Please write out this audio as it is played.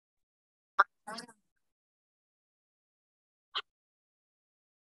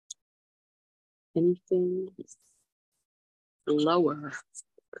Anything lower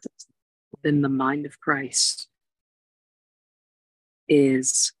than the mind of Christ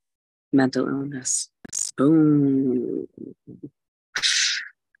is mental illness. Boom.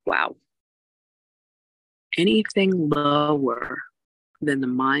 Wow. Anything lower than the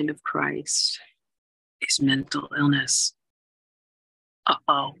mind of Christ is mental illness.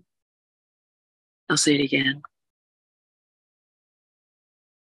 Uh-oh. I'll say it again.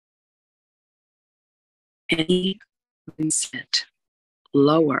 Any mindset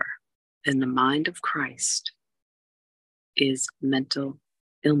lower than the mind of Christ is mental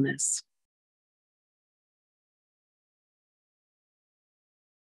illness.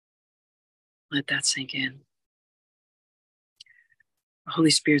 Let that sink in. The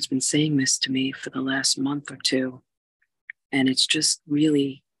Holy Spirit's been saying this to me for the last month or two, and it's just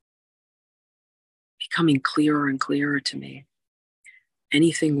really becoming clearer and clearer to me.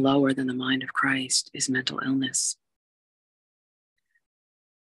 Anything lower than the mind of Christ is mental illness.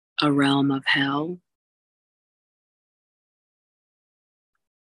 A realm of hell.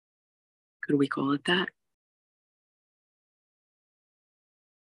 Could we call it that?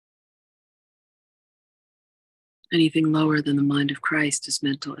 Anything lower than the mind of Christ is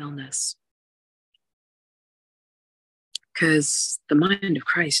mental illness. Because the mind of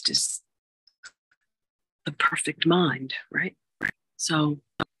Christ is the perfect mind, right? So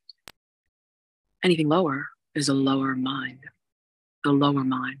anything lower is a lower mind, the lower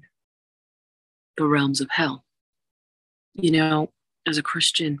mind, the realms of hell. You know, as a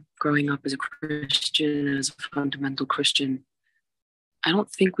Christian, growing up as a Christian, as a fundamental Christian, I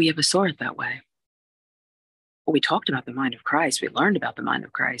don't think we ever saw it that way. Well, we talked about the mind of Christ. We learned about the mind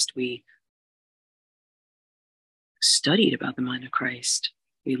of Christ. We studied about the mind of Christ.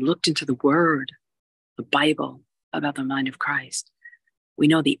 We looked into the Word, the Bible, about the mind of Christ. We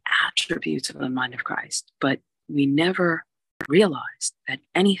know the attributes of the mind of Christ, but we never realized that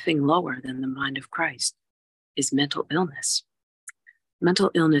anything lower than the mind of Christ is mental illness. Mental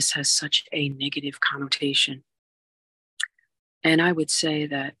illness has such a negative connotation. And I would say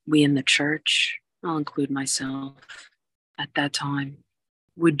that we in the church, I'll include myself, at that time,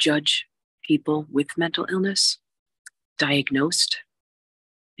 would judge people with mental illness, diagnosed.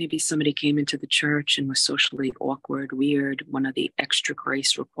 Maybe somebody came into the church and was socially awkward, weird, one of the extra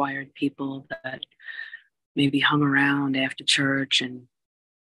grace required people that maybe hung around after church and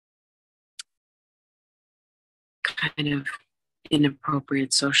kind of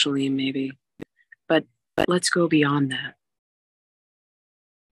inappropriate socially, maybe. But let's go beyond that.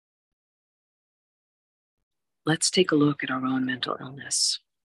 Let's take a look at our own mental illness.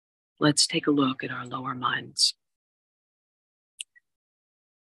 Let's take a look at our lower minds.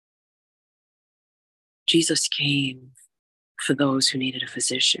 Jesus came for those who needed a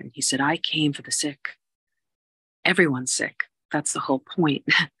physician. He said, I came for the sick. Everyone's sick. That's the whole point.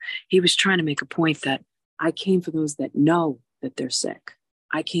 He was trying to make a point that I came for those that know that they're sick.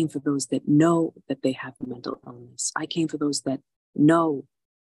 I came for those that know that they have mental illness. I came for those that know,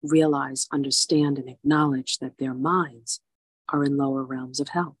 realize, understand, and acknowledge that their minds are in lower realms of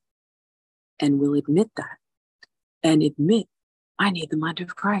hell and will admit that and admit, I need the mind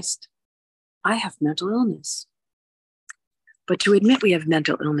of Christ. I have mental illness. But to admit we have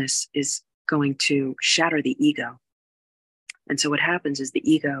mental illness is going to shatter the ego. And so what happens is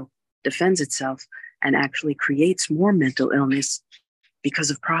the ego defends itself and actually creates more mental illness because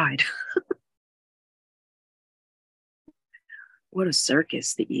of pride. What a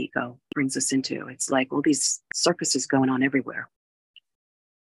circus the ego brings us into. It's like all these circuses going on everywhere.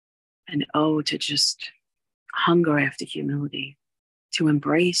 And to just hunger after humility, to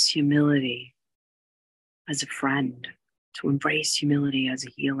embrace humility as a friend, to embrace humility as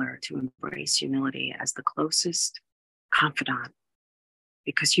a healer, to embrace humility as the closest confidant,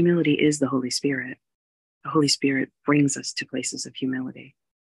 because humility is the Holy Spirit. The Holy Spirit brings us to places of humility.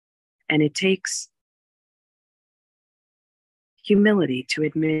 And it takes humility to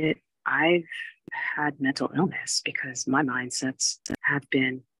admit I've had mental illness because my mindsets have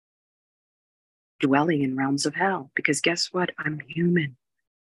been dwelling in realms of hell. Because guess what? I'm human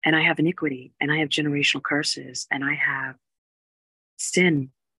and I have iniquity and I have generational curses and I have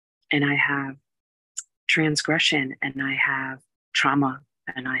sin and I have transgression and I have trauma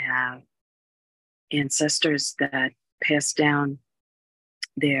and I have ancestors that pass down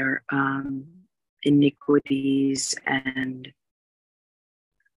their iniquities and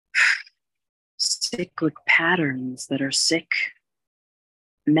cyclic patterns that are sick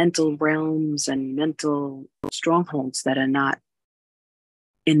mental realms and mental strongholds that are not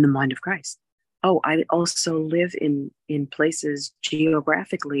in the mind of Christ. Oh, I also live in places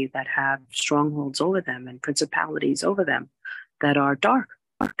geographically that have strongholds over them and principalities over them that are dark.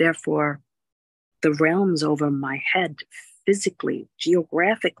 Therefore, the realms over my head physically,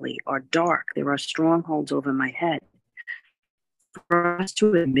 geographically are dark. There are strongholds over my head. For us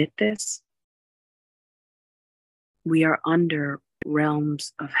to admit this, we are under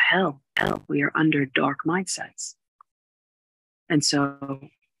realms of hell. We are under dark mindsets. And so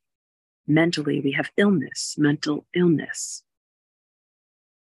mentally, we have illness, mental illness.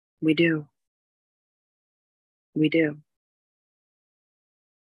 We do. We do.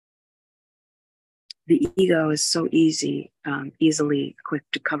 The ego is so easily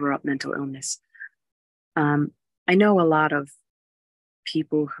equipped to cover up mental illness. I know a lot of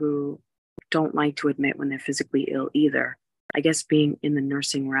people who don't like to admit when they're physically ill either. I guess being in the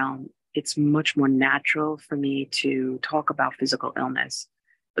nursing realm, it's much more natural for me to talk about physical illness.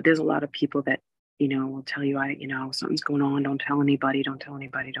 But there's a lot of people that, will tell you, something's going on. Don't tell anybody. Don't tell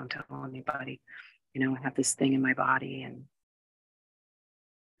anybody. Don't tell anybody. I have this thing in my body, and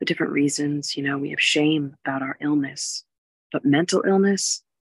for different reasons, we have shame about our illness. But mental illness,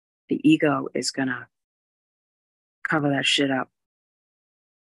 the ego is going to cover that shit up.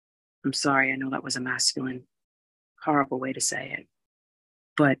 I'm sorry, I know that was a masculine, horrible way to say it,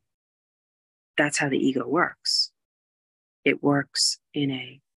 but that's how the ego works. It works in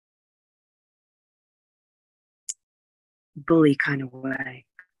a bully kind of way.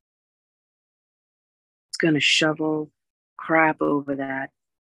 It's going to shovel crap over that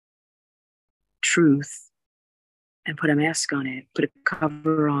truth and put a mask on it, put a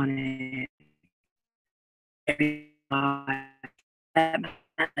cover on it.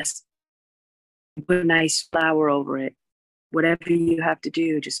 Put a nice flower over it. Whatever you have to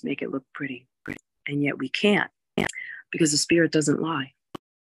do, just make it look pretty. And yet we can't, because the spirit doesn't lie.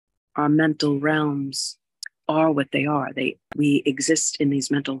 Our mental realms are what they are. We exist in these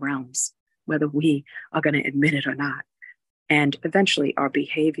mental realms, whether we are going to admit it or not. And eventually our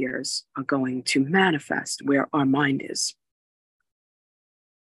behaviors are going to manifest where our mind is.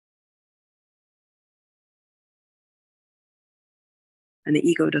 And the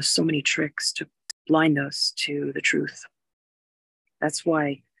ego does so many tricks to blind us to the truth. That's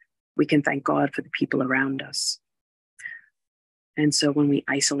why we can thank God for the people around us. And so when we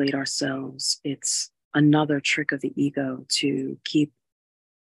isolate ourselves, it's another trick of the ego to keep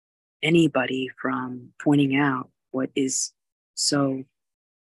anybody from pointing out what is so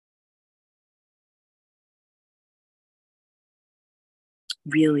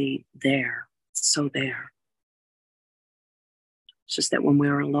really there, so there. It's just that when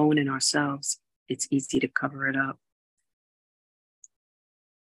we're alone in ourselves, it's easy to cover it up.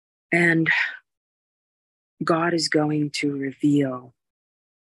 And God is going to reveal.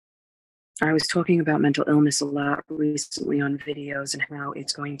 I was talking about mental illness a lot recently on videos and how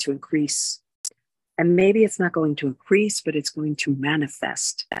it's going to increase. And maybe it's not going to increase, but it's going to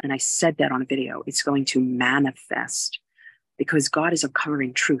manifest. And I said that on a video. It's going to manifest because God is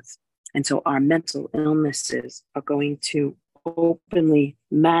uncovering truth. And so our mental illnesses are going to openly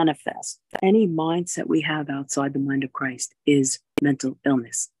manifest. Any mindset we have outside the mind of Christ is mental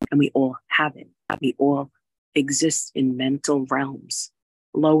illness. And we all have it. We all exist in mental realms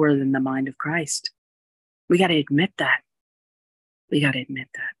lower than the mind of Christ. We got to admit that. We got to admit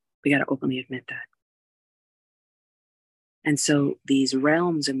that. We got to openly admit that. And so these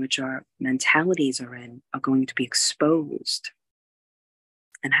realms in which our mentalities are in are going to be exposed.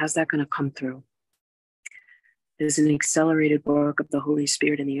 And how's that going to come through? There's an accelerated work of the Holy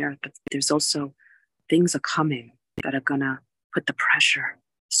Spirit in the earth, but there's also things are coming that are going to put the pressure,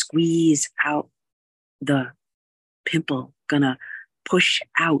 squeeze out the pimple, going to push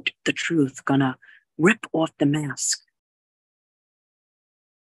out the truth, going to rip off the mask.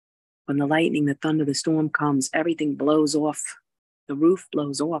 When the lightning, the thunder, the storm comes, everything blows off. The roof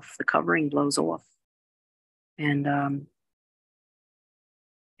blows off. The covering blows off. And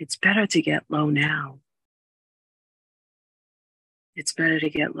it's better to get low now. It's better to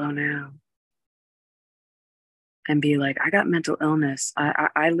get low now. And be like, I got mental illness.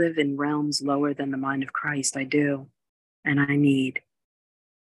 I live in realms lower than the mind of Christ. I do. And I need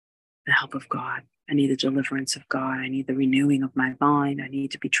the help of God. I need the deliverance of God. I need the renewing of my mind. I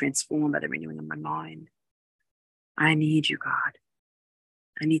need to be transformed by the renewing of my mind. I need you, God.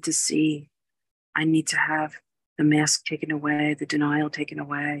 I need to see. I need to have the mask taken away, the denial taken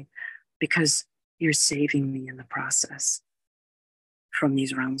away, because you're saving me in the process from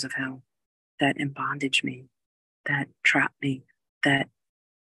these realms of hell that embondage me, that trap me, that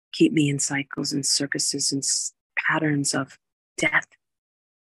keep me in cycles and circuses and patterns of death.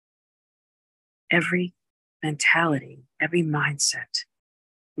 Every mentality, every mindset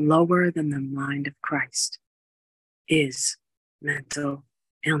lower than the mind of Christ is mental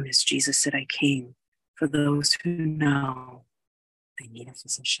illness. Jesus said, I came for those who know they need a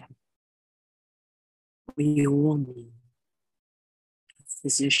physician. We all need a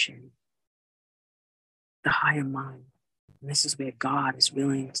physician, the higher mind. And this is where God is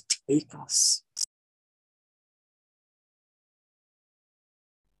willing to take us.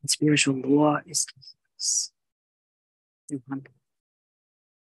 And spiritual law is to keep us in humble.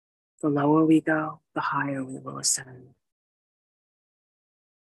 The lower we go, the higher we will ascend.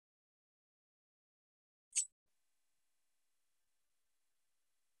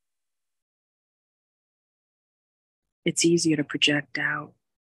 It's easier to project out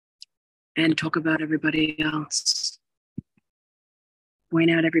and talk about everybody else,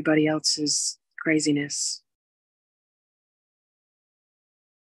 point out everybody else's craziness,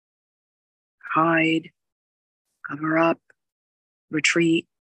 hide, cover up, retreat,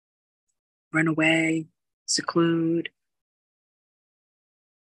 run away, seclude,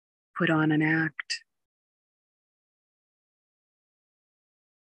 put on an act.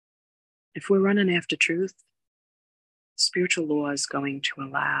 If we're running after truth, spiritual law is going to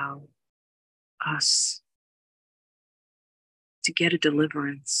allow us to get a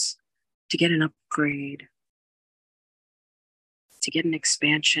deliverance, to get an upgrade, to get an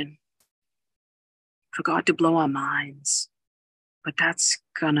expansion, for God to blow our minds. But that's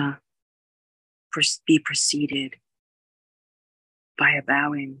gonna be preceded by a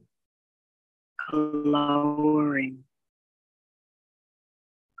bowing, a lowering,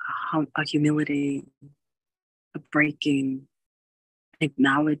 a humility, a breaking,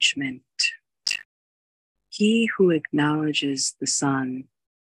 acknowledgement. He who acknowledges the Son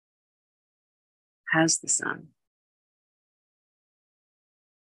has the Son.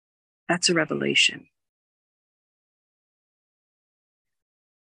 That's a revelation.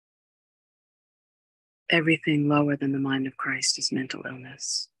 Everything lower than the mind of Christ is mental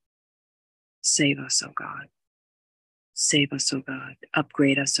illness. Save us, O God. Save us, O God.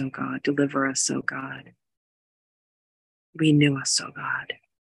 Upgrade us, O God. Deliver us, O God. Renew us, O God.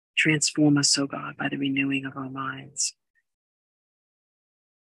 Transform us, O God, by the renewing of our minds.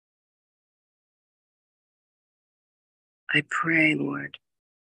 I pray, Lord,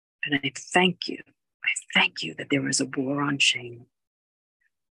 and I thank you. I thank you that there is a war on shame.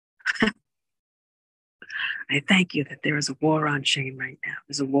 I thank you that there is a war on shame right now.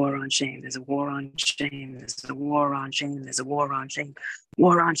 There's a war on shame. There's a war on shame. There's a war on shame. There's a war on shame.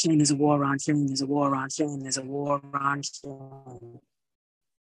 War on shame. There's a war on shame. There's a war on shame. There's a war on shame.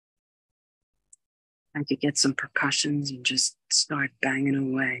 I could get some percussions and just start banging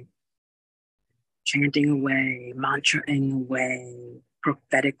away, chanting away, mantraing away,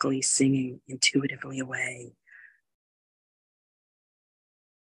 prophetically singing intuitively away,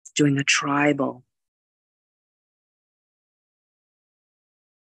 doing a tribal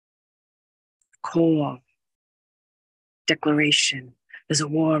call, declaration. There's a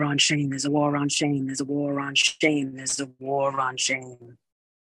war on shame. There's a war on shame. There's a war on shame. There's a war on shame.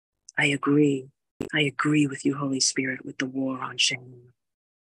 I agree. I agree with you, Holy Spirit, with the war on shame.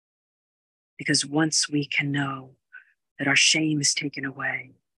 Because once we can know that our shame is taken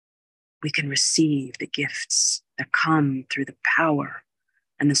away, we can receive the gifts that come through the power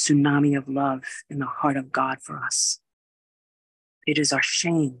and the tsunami of love in the heart of God for us. It is our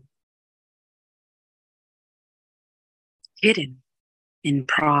shame, hidden in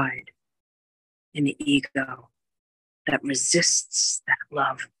pride, in the ego, that resists that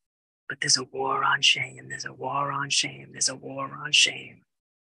love. But there's a war on shame. There's a war on shame. There's a war on shame.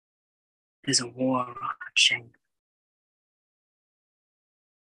 There's a war on shame.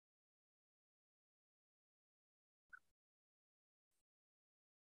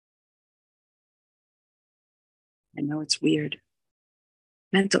 I know it's weird.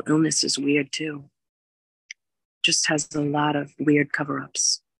 Mental illness is weird too. Just has a lot of weird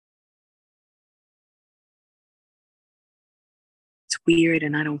cover-ups. It's weird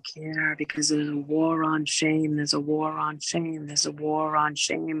and I don't care because there's a war on shame. There's a war on shame. There's a war on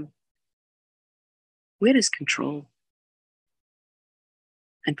shame. Where does control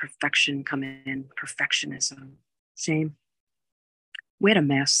and perfection come in? Perfectionism. Shame. Where do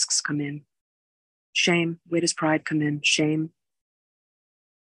masks come in? Shame. Where does pride come in? Shame.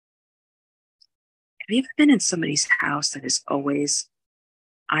 Have you ever been in somebody's house that is always,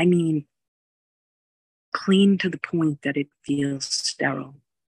 I mean, clean to the point that it feels sterile?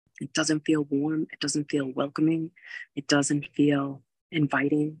 It doesn't feel warm. It doesn't feel welcoming. It doesn't feel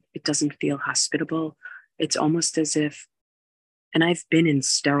inviting. It doesn't feel hospitable. It's almost as if And I've been in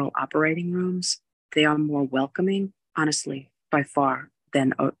sterile operating rooms. They are more welcoming, honestly, by far,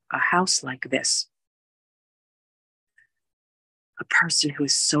 than a house like this. A person who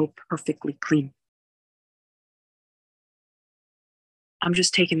is so perfectly clean. I'm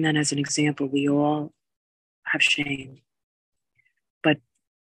just taking that as an example. We all have shame. But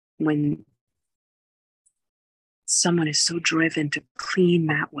when someone is so driven to clean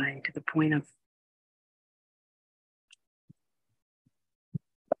that way, to the point of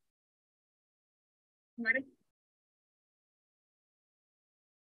ready?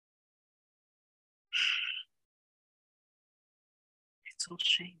 It's all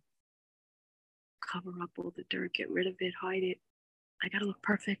shame. Cover up all the dirt, get rid of it, hide it. I gotta look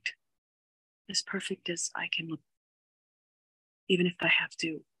perfect. As perfect as I can look. Even if I have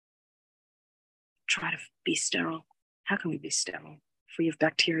to try to be sterile. How can we be sterile? Free of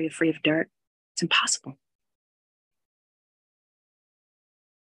bacteria, free of dirt? It's impossible.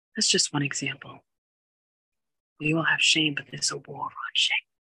 That's just one example. We all have shame, but there's a war on shame.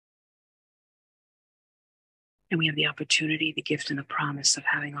 And we have the opportunity, the gift, and the promise of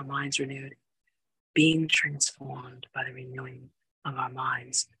having our minds renewed, being transformed by the renewing of our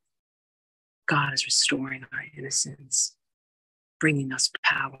minds. God is restoring our innocence, bringing us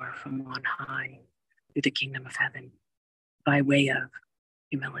power from on high through the kingdom of heaven by way of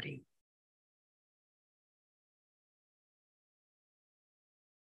humility.